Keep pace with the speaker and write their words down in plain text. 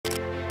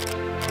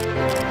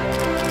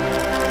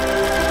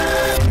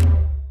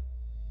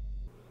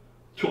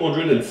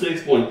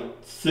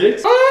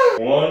106.6?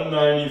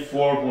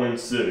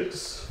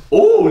 194.6.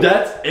 Oh,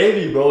 that's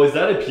heavy, bro. Is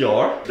that a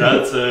PR?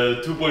 That's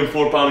a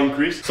 2.4 pound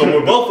increase. So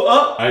we're both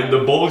up. And the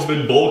bulk's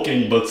been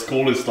bulking, but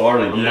school is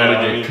starting. I'm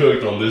gonna get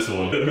cooked on this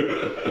one.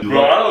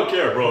 Bro, I don't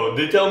care, bro.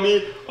 They tell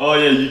me, oh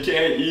yeah, you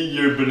can't eat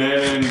your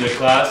banana in the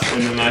class,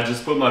 and then I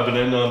just put my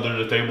banana under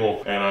the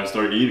table and I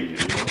start eating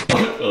it, you know?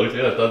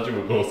 Okay, I thought you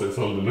were gonna say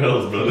something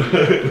else, brother.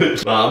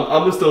 Nah,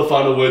 I'm gonna still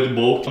find a way to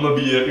bulk. I'm gonna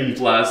be in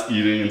class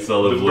eating instead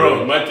of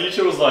Bro, my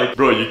teacher was like,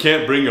 bro, you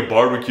can't bring a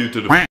barbecue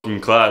to the fucking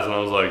class, and I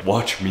was like,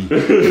 watch me.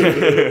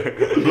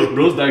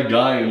 Bro's that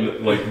guy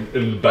in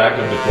the back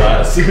of the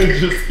class,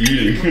 just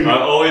eating.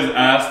 I always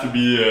ask to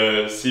be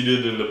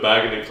seated in the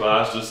back of the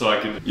class just so I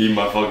can eat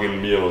my fucking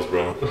meals,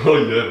 bro. Oh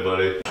yeah,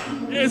 buddy.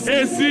 Esse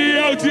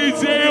é o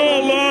DJ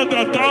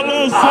Holanda, tá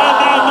lançando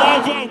a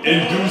nova.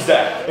 Induce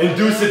that.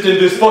 Induce it in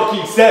this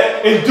fucking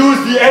set.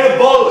 Induce the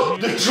anabolic.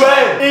 The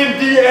trend in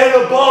the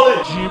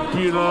anabolic. De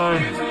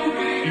piranha,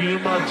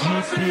 imã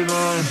de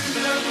piranha,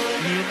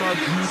 imã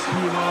de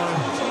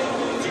piranha.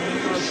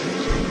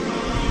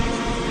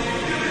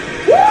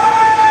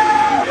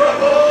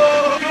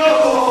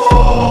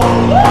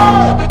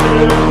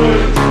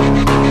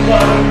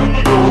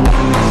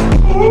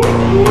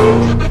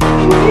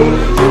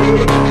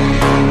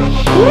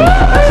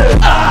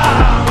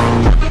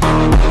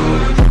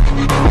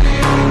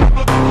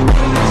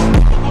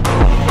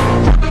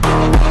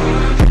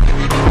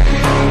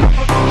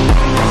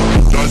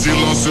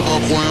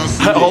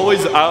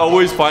 I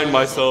always find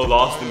myself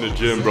lost in the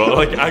gym, bro.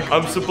 Like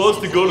I'm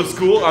supposed to go to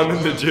school, I'm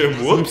in the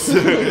gym. Whoops.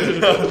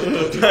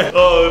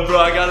 Oh, bro,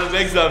 I got an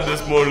exam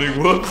this morning.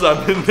 Whoops,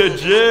 I'm in the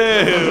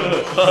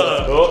gym.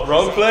 Oh,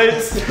 wrong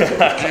place.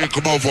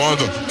 Quica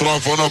malvada,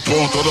 trava na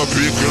ponta da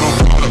pica e não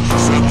para.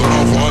 Senta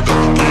na voda,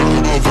 quica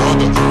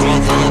malvada,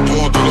 trava na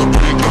ponta da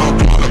pica e não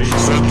para.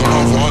 Senta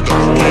na voda,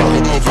 quica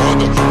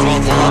malvada,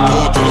 trava na ponta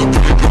da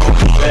pica e não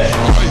para.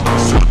 Ai,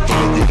 senta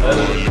no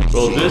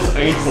Bro, this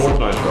ain't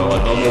Fortnite, bro. I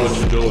don't know what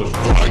you're doing.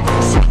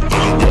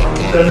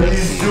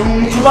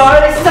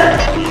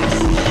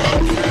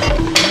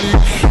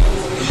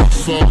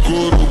 Só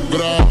couro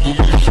brabo,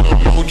 me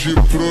chamam de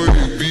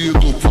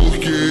proibido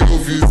porque eu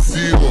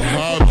vicio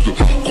rápido.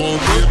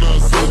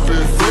 Combinação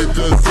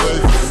perfeita,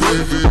 sexo,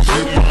 cerveja e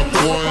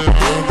maconha. A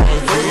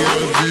novinha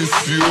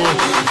viciou,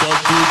 tá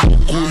tudo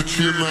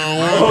curtindo a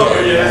onda. Oh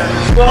yeah.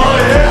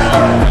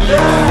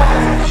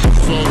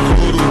 Só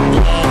couro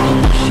brabo,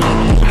 me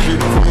chamam de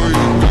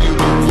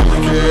proibido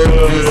porque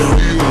eu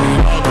vicio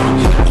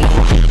rápido.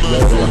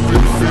 Combinação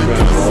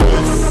perfeita,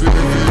 sexo,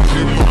 cerveja e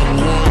maconha.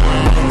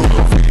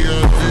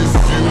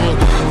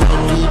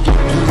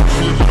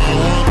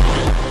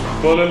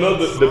 Wanna know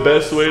the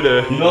best way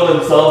to... You know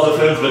them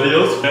self-defense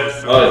videos?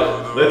 Yes.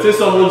 Alright, let's say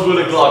someone's with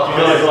a Glock. You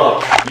got a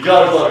Glock. You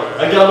got a Glock.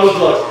 I got no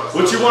Glock.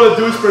 What you wanna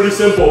do is pretty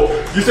simple.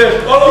 You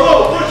say, oh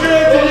no, put your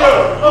hands in here.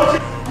 Oh,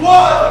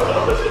 what?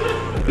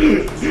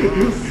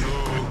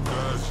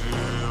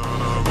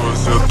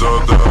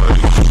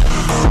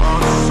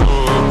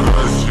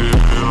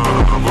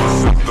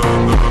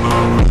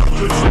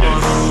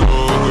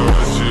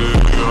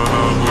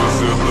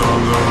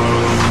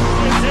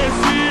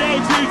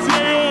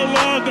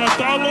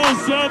 Tá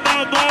lançando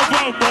a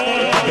nova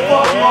moda.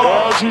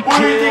 Who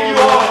do you think you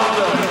are?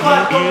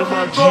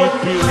 Imã de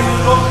piranha,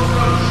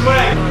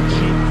 imã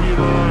de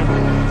piranha,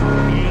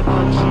 imã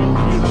de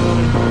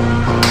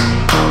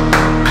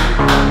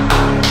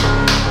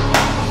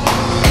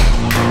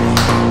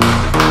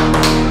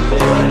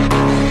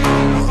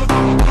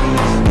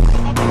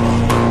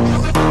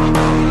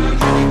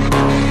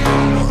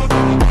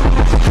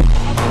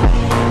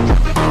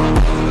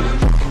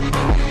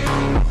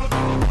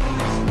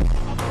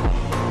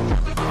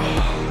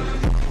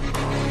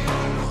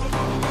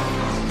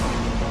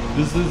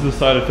This is the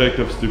side effect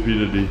of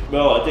stupidity.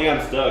 Bro, I think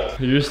I'm stuck.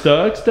 You're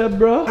stuck, step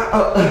bro?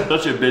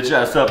 Shut your bitch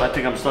ass up. I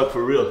think I'm stuck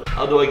for real.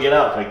 How do I get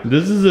out? Like,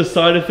 This is a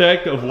side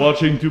effect of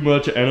watching too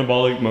much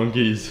anabolic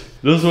monkeys.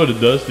 This is what it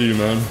does to you,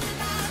 man.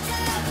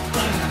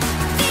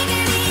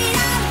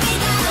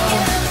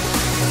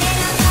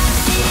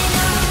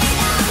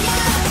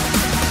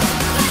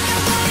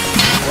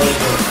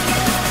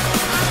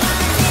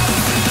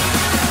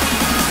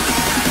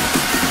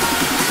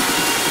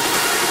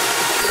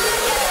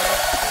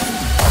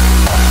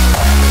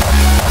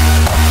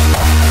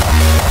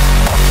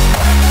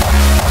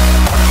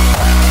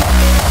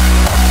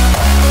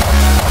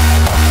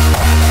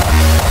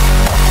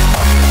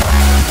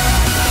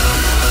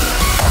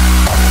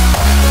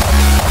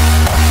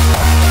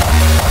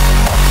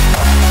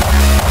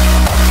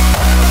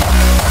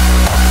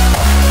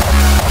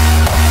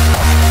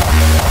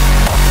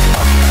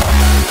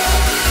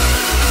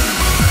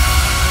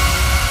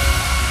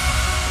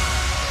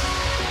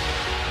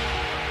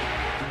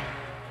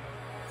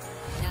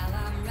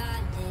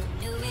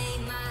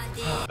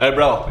 hey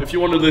bro, if you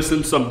want to listen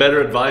to some better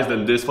advice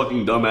than this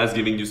fucking dumbass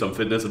giving you some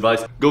fitness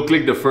advice, go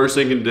click the first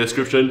link in the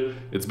description.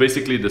 It's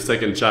basically the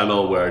second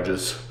channel where I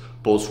just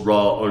post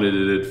raw,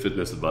 unedited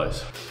fitness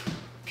advice.